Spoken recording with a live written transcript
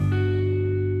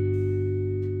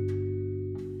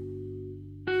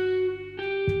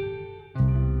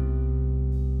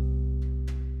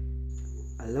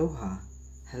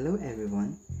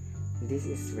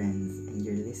This is Renz, and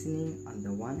you're listening on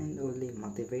the one and only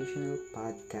motivational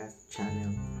podcast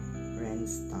channel,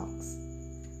 Renz Talks.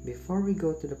 Before we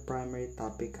go to the primary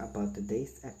topic about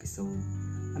today's episode,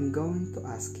 I'm going to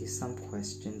ask you some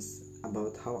questions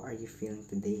about how are you feeling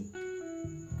today.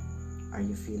 Are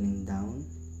you feeling down?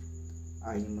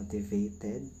 Are you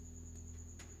motivated?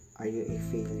 Are you a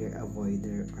failure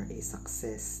avoider or a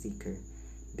success seeker?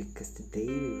 Because today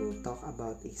we will talk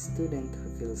about a student who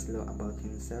feels low about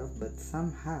himself but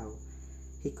somehow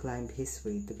he climbed his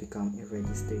way to become a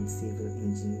registered civil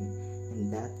engineer, and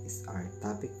that is our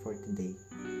topic for today.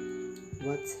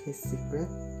 What's his secret?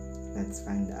 Let's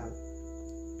find out.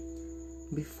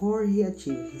 Before he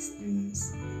achieved his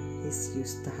dreams, he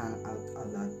used to hang out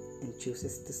a lot and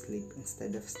chooses to sleep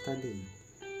instead of studying.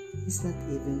 He's not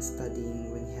even studying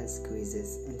when he has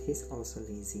quizzes, and he's also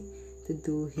lazy to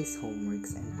do his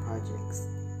homeworks and projects.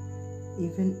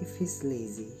 Even if he's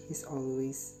lazy, he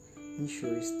always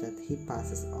ensures that he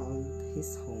passes all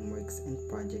his homeworks and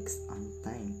projects on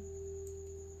time.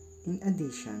 In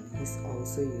addition, he's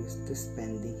also used to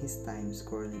spending his time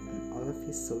scrolling on all of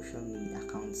his social media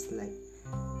accounts like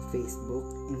Facebook,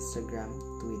 Instagram,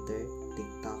 Twitter,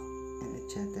 TikTok, and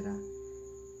etc.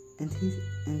 And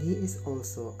he is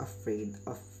also afraid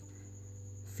of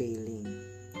failing.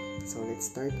 So let's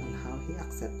start on how he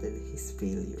accepted his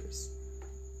failures.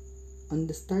 On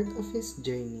the start of his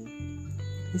journey,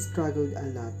 he struggled a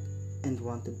lot and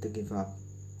wanted to give up.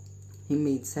 He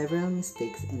made several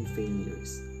mistakes and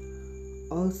failures.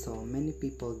 Also, many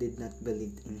people did not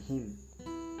believe in him.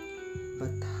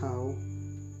 But how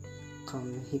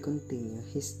come he continued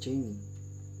his journey?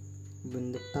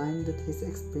 When the time that he's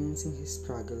experiencing his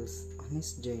struggles on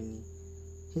his journey,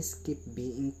 he kept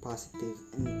being positive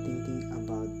and thinking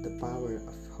about the power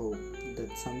of hope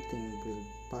that something will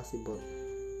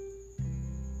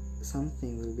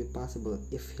be possible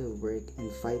if he'll work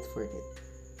and fight for it.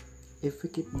 If we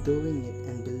keep doing it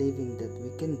and believing that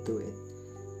we can do it,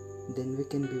 then we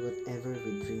can be whatever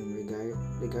we dream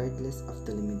regardless of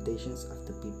the limitations of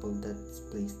the people that's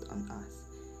placed on us.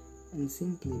 And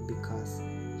simply because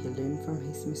he learned from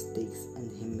his mistakes and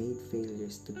he made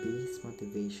failures to be his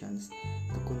motivations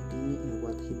to continue in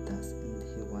what he does, and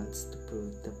he wants to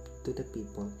prove to the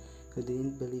people who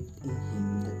didn't believe in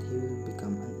him that he will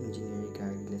become an engineer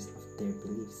regardless of their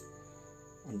beliefs.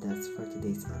 And that's for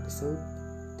today's episode.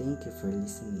 Thank you for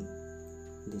listening.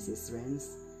 This is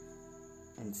Renz,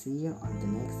 and see you on the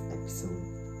next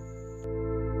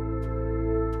episode.